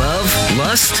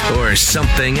lust or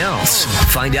something else?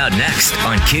 Find out next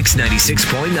on Kix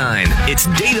 96.9. It's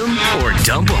Date 'em or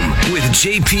Dump 'em with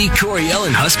JP, Coriel,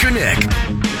 and Husker Nick.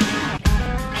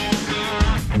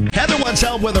 Heather wants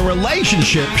help with a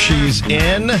relationship she's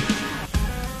in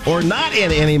or not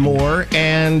in anymore,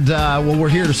 and we're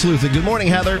here to sleuth it. Good morning,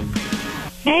 Heather.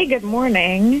 Hey, good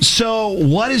morning. So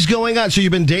what is going on? So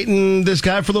you've been dating this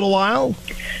guy for a little while?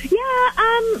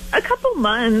 Yeah, a couple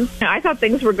months. I thought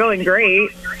things were going great.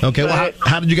 Okay, well,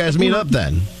 how did you guys meet up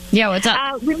then? Yeah, what's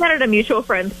up? We met at a mutual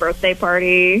friend's birthday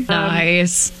party.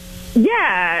 Nice.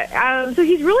 So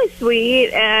he's really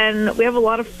sweet, and we have a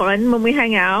lot of fun when we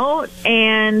hang out.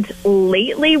 And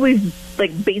lately, we've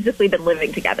basically been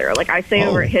living together. I stay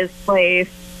over at his place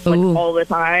all the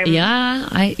time.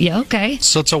 Yeah, okay.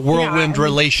 So it's a whirlwind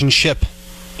relationship.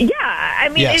 Yeah, I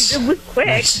mean, Yes. it was quick,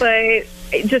 Nice. but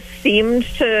it just seemed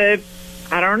to,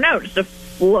 just to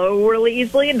flow really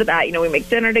easily into that. We make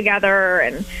dinner together,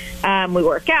 and we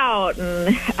work out, and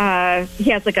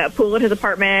he has a pool at his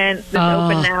apartment that's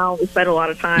open now. We spend a lot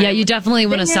of time. Yeah, you definitely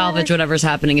want to salvage whatever's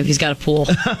happening if he's got a pool.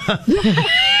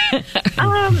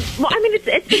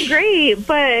 It's been great,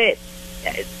 but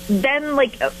then,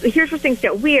 here's where things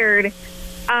get weird.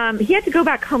 He had to go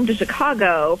back home to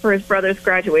Chicago for his brother's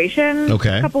graduation a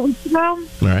couple weeks ago.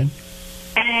 All right.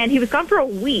 And he was gone for a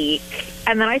week,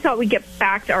 and then I thought we'd get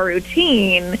back to our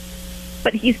routine,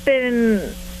 but he's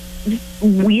been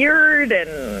weird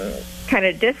and kind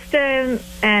of distant,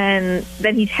 and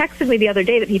then he texted me the other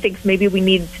day that he thinks maybe we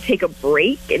need to take a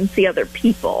break and see other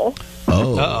people.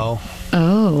 Oh. Uh-oh.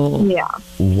 Oh. Yeah.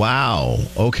 Wow.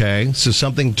 Okay. So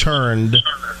something turned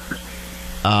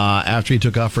after he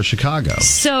took off for Chicago.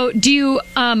 So do you,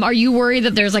 are you worried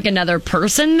that there's another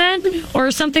person then?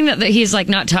 Or something that he's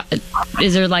not,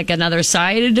 is there another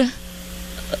side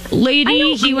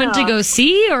lady he went to go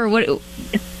see? Or what?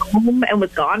 Home and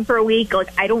was gone for a week.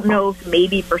 I don't know if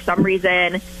maybe for some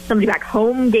reason somebody back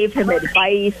home gave him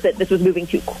advice that this was moving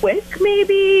too quick,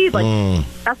 maybe.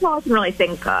 That's all I can really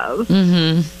think of.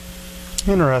 Mm-hmm.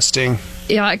 Interesting.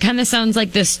 Yeah, it kind of sounds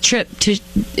like this trip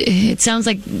it sounds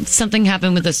like something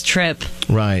happened with this trip.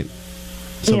 Right.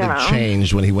 Something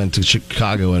changed when he went to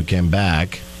Chicago and came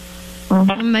back.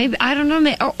 Maybe, I don't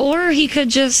know, or he could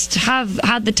just have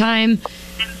had the time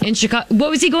in Chicago. What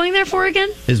was he going there for again?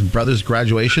 His brother's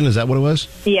graduation, is that what it was?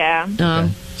 Yeah. Okay.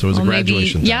 So it was a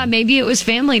graduation thing. Maybe it was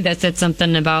family that said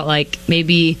something about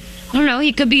maybe, I don't know,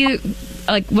 he could be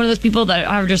one of those people that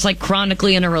are just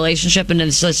chronically in a relationship and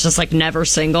is just never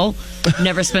single,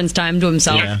 never spends time to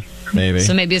himself. Yeah, maybe.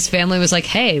 So maybe his family was like,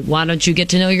 hey, why don't you get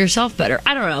to know yourself better?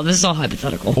 I don't know. This is all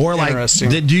hypothetical. Or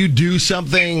did you do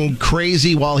something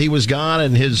crazy while he was gone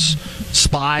and his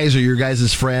spies or your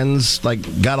guys' friends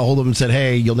got a hold of him and said,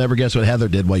 hey, you'll never guess what Heather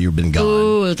did while you've been gone?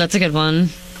 Ooh, that's a good one.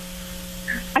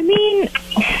 I mean,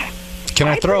 can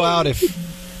I throw out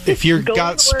if you've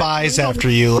got spies after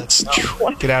you, let's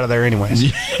get out of there anyways.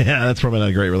 Yeah, that's probably not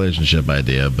a great relationship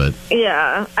idea, but...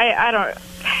 Yeah,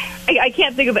 I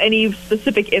can't think of any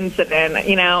specific incident.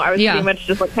 I was pretty much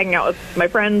just hanging out with my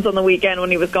friends on the weekend when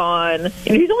he was gone.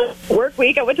 He's only work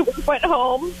week. I went to work, went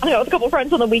home. I was with a couple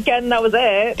friends on the weekend. That was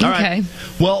it. All right.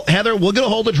 Well, Heather, we'll get a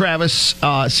hold of Travis,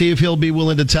 see if he'll be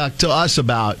willing to talk to us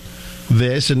about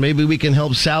this, and maybe we can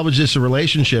help salvage this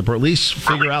relationship, or at least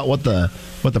figure out what the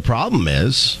problem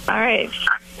is. All right.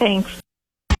 Thanks.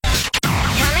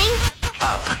 Coming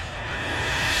up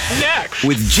next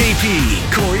with JP,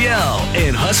 Coriel,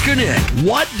 and Husker Nick.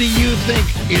 What do you think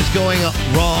is going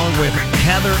wrong with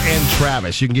Heather and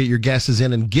Travis? You can get your guesses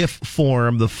in GIF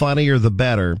form. The funnier, the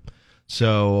better.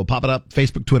 So pop it up,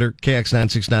 Facebook, Twitter,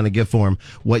 KX969 in GIF form.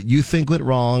 What you think went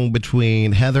wrong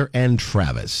between Heather and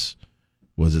Travis?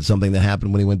 Was it something that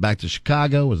happened when he went back to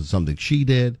Chicago? Was it something she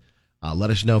did?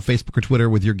 Let us know, Facebook or Twitter,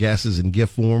 with your guesses in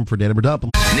GIF form for Date 'em or Dump 'em.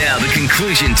 Now the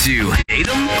conclusion to Date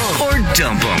 'em or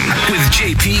Dump 'em with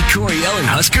JP, Coriel, and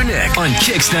Husker Nick on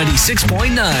Kix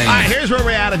 96.9. All right, here's where we're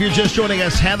at. If you're just joining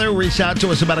us, Heather reached out to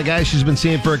us about a guy she's been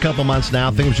seeing for a couple months now.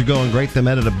 Things are going great. They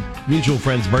met at a mutual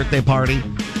friend's birthday party.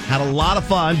 Had a lot of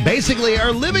fun. Basically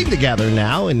are living together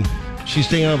now, and she's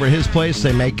staying over at his place.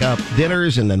 They make up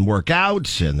dinners and then work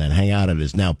out and then hang out at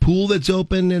his now pool that's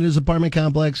open in his apartment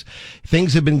complex.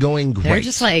 Things have been going great. They're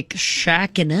just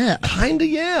shacking up. Kinda,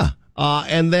 yeah.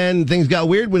 And then things got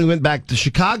weird when he went back to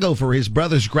Chicago for his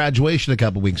brother's graduation a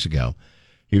couple weeks ago.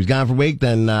 He was gone for a week.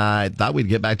 Then I thought we'd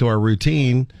get back to our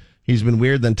routine. He's been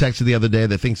weird. Then texted the other day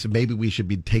that thinks that maybe we should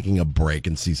be taking a break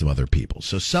and see some other people.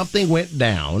 So something went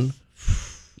down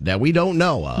that we don't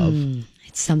know of.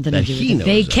 It's something to do with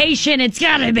vacation. It's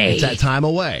got to be. It's that time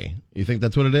away. You think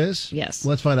that's what it is? Yes.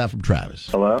 Let's find out from Travis.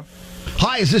 Hello?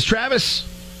 Hi, is this Travis?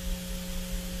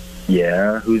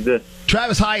 Yeah, who's this?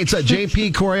 Travis, hi. It's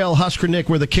JP, Coriel, Husker Nick.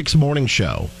 We're the Kicks Morning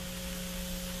Show.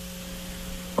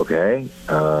 Okay.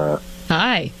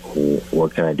 Hi.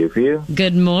 What can I do for you?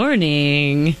 Good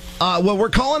morning. Well, we're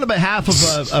calling on behalf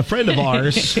of a friend of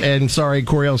ours, and sorry,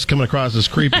 Coriel's coming across as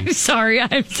creepy. I'm sorry.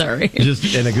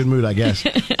 Just in a good mood, I guess.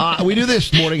 We do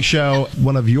this morning show.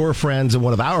 One of your friends and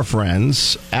one of our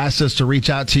friends asked us to reach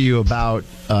out to you about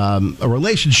a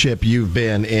relationship you've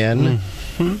been in,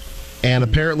 and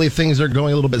apparently things are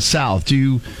going a little bit south. Do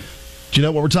you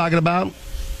know what we're talking about?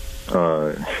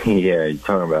 Yeah, you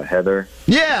talking about Heather?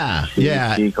 Yeah,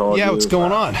 She called you? What's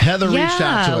going on? Heather reached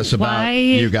out to us about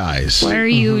you guys. Why are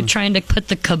you trying to put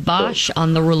the kibosh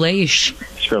on the relation?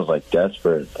 She feels like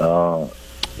desperate. Wow.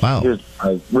 Here's,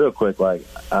 real quick, I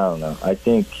don't know. I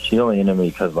think she's only into me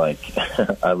because, I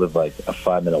live, a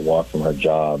 5-minute walk from her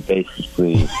job.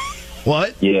 Basically,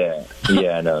 What? Yeah,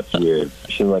 I know, it's weird.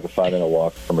 She was a 5-minute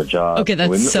walk from her job. Okay,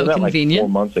 that's we so met, convenient. 4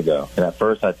 months ago. And at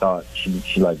first I thought she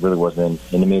really wasn't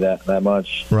into me that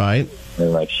much. Right.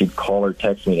 And, she'd call or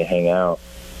text me to hang out.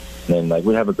 And then,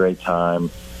 we'd have a great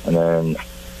time. And then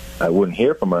I wouldn't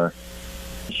hear from her.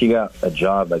 She got a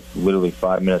job, literally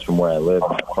 5 minutes from where I live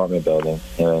in an apartment building.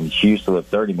 And she used to live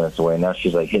 30 minutes away. And now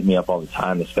she's, hitting me up all the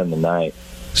time to spend the night.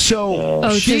 So,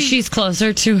 so she's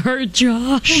closer to her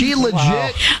job. She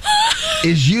legit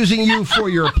is using you for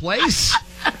your place?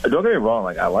 Don't get me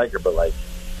wrong, I like her, but,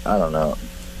 I don't know.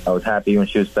 I was happy when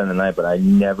she was spending the night, but I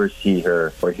never see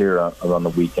her or hear her on the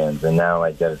weekends. And now,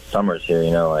 that summer's here,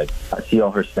 I see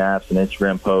all her snaps and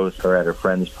Instagram posts, her at her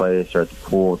friend's place, or at the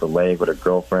pool, at the lake with her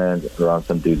girlfriend, or on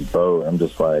some dude's boat. I'm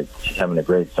just she's having a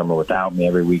great summer without me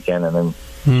every weekend, and then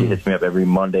she hits me up every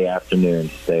Monday afternoon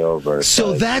to stay over.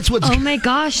 So that's what's... Oh, my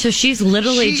gosh. So she's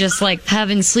literally just,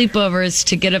 having sleepovers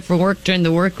to get up for work during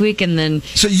the work week and then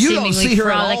So you don't see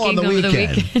her at all on the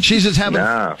weekend? She's just having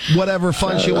whatever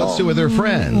fun she wants to with her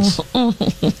friends.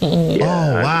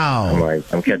 Yeah, wow.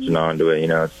 I'm catching on to it,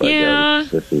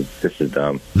 It's this is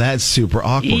dumb. That's super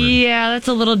awkward. Yeah, that's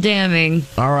a little damning.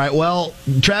 All right, well,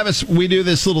 Travis, we do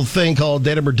this little thing called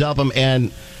Date 'em or Dump 'em,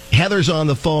 and Heather's on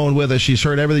the phone with us. She's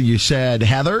heard everything you said.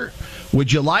 Heather,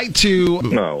 would you like to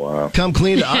come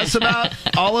clean to us about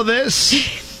all of this?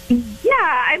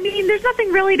 Yeah, there's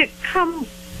nothing really to come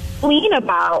clean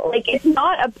about. It's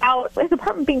not about his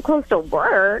apartment being close to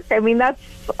work. That's...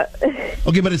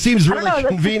 Okay, but it seems really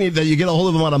convenient that you get a hold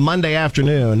of him on a Monday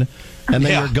afternoon, and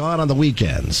then you're gone on the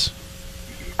weekends.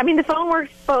 The phone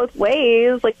works both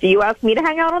ways. Do you ask me to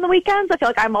hang out on the weekends? I feel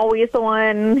like I'm always the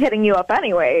one hitting you up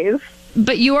anyways.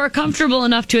 But you are comfortable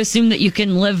enough to assume that you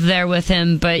can live there with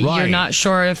him, but Right. you're not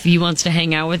sure if he wants to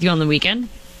hang out with you on the weekend?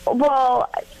 Well,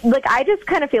 I just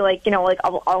kind of feel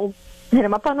I'll hit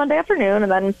him up on Monday afternoon,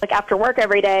 and then, after work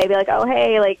every day, be oh,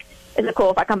 hey, is it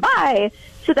cool if I come by?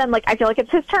 So then, I feel like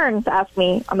it's his turn to ask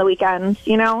me on the weekends,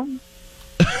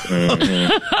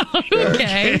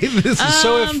 Okay.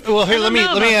 So here, let me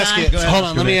ask you. Hold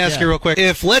on, let me ask you real quick.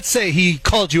 If, let's say, he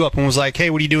called you up and was like,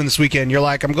 "Hey, what are you doing this weekend?" You're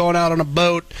like, "I'm going out on a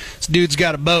boat. This dude's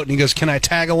got a boat," and he goes, "Can I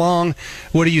tag along?"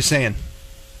 What are you saying?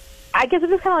 I guess it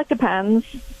just kind of depends.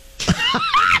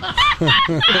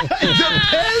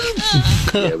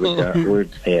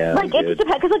 Yeah, it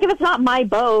depends, because if it's not my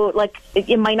boat,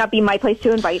 it might not be my place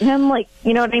to invite him.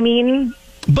 You know what I mean?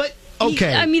 But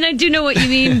okay, I do know what you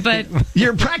mean, but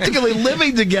you're practically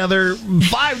living together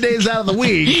 5 days out of the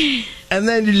week, and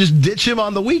then you just ditch him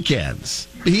on the weekends.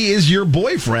 He is your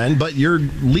boyfriend, but you're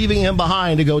leaving him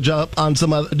behind to go jump on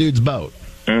some other dude's boat.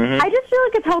 I just feel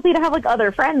like it's healthy to have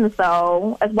other friends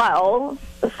though as well.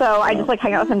 So I just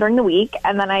hang out with him during the week,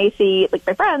 and then I see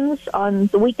my friends on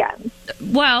the weekends.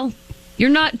 well, you're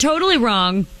not totally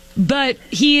wrong, but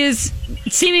he is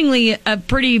seemingly a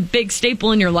pretty big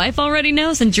staple in your life already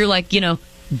now, since you're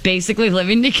basically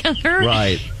living together.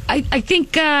 Right. I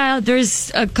think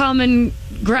there's a common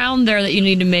ground there that you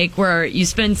need to make where you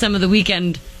spend some of the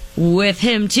weekend with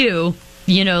him too,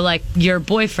 your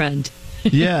boyfriend.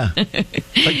 Yeah.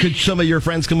 Could some of your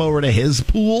friends come over to his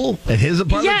pool at his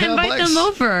apartment complex? Invite them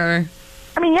over.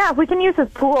 If we can use his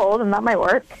pool, then that might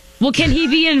work. Well, can he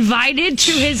be invited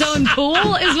to his own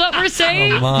pool, is what we're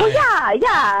saying? Well,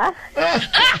 yeah.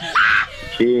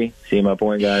 See my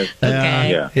point, guys?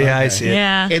 Okay. Yeah, I see it.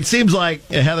 Yeah. It seems like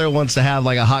Heather wants to have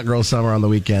a hot girl summer on the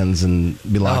weekends and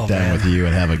be locked down with you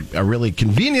and have a really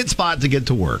convenient spot to get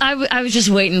to work. I was just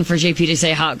waiting for JP to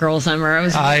say hot girl summer.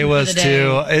 I was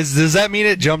too. Does that mean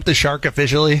it jumped the shark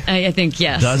officially? I think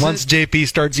yes. Does Once JP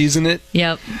starts using it?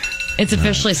 Yep. It's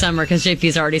officially summer because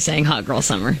JP's already saying hot girl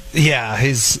summer. Yeah,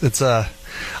 it's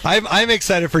I'm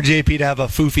excited for JP to have a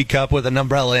foofy cup with an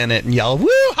umbrella in it and yell, "Woo,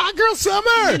 hot girl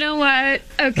summer!" You know what?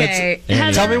 Okay.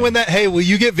 Tell me when that. Hey, will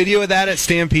you get video of that at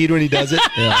Stampede when he does it?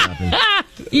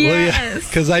 Yes.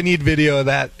 Because I need video of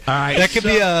that. All right, that could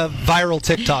be a viral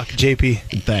TikTok,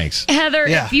 JP. Thanks. Heather,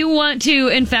 Yeah. if you want to,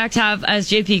 in fact, have, as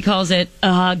JP calls it,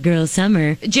 a hot girl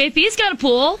summer, JP's got a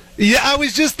pool. Yeah, I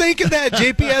was just thinking that.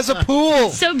 JP has a pool.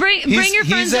 So bring your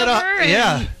friends at over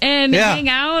yeah. and hang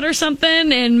out or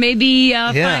something, and maybe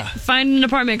find an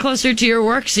apartment closer to your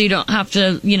work so you don't have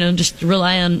to, just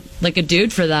rely on like a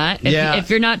dude for that. If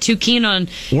you're not too keen on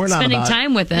spending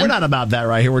time with him. We're not about that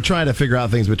right here. We're trying to figure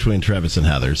out things between Travis and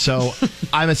Heather. So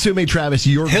I'm assuming, Travis,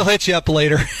 He'll hit you up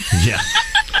later. Yeah.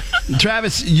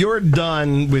 Travis, you're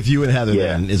done with you and Heather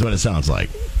then, is what it sounds like.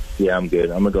 Yeah, I'm good.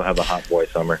 I'm going to go have a hot boy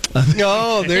summer.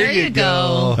 Oh, there you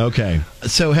go. Okay.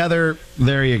 So, Heather,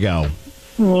 there you go.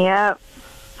 Yep.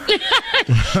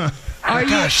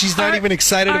 She's not even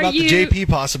excited about the JP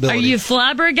possibility. Are you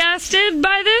flabbergasted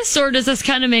by this, or does this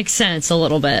kind of make sense a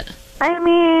little bit? I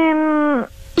mean,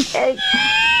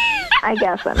 I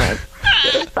guess it makes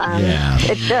sense. Yeah.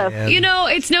 It's just...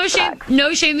 It's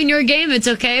no shame in your game. It's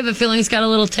okay if a feelings got a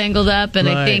little tangled up, and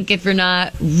I think if you're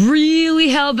not really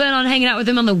hell-bent on hanging out with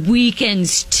him on the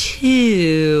weekends,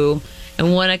 too,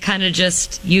 and want to kind of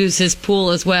just use his pool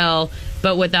as well,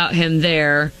 but without him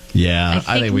there... Yeah,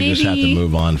 I think we just have to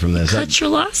move on from this. Cut your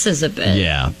losses a bit.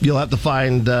 Yeah, you'll have to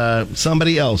find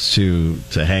somebody else to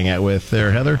hang out with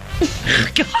there, Heather.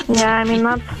 Yeah, I mean,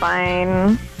 that's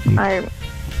fine.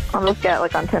 I'll just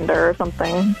get on Tinder or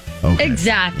something. Okay.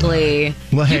 Exactly.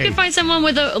 Well, hey, you can find someone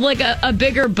with a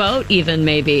bigger boat, even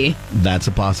maybe. That's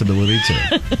a possibility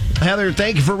too. Heather,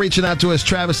 thank you for reaching out to us.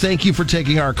 Travis, thank you for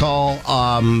taking our call.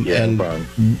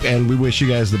 And we wish you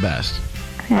guys the best.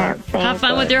 Yeah, Have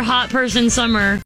fun with your hot person summer.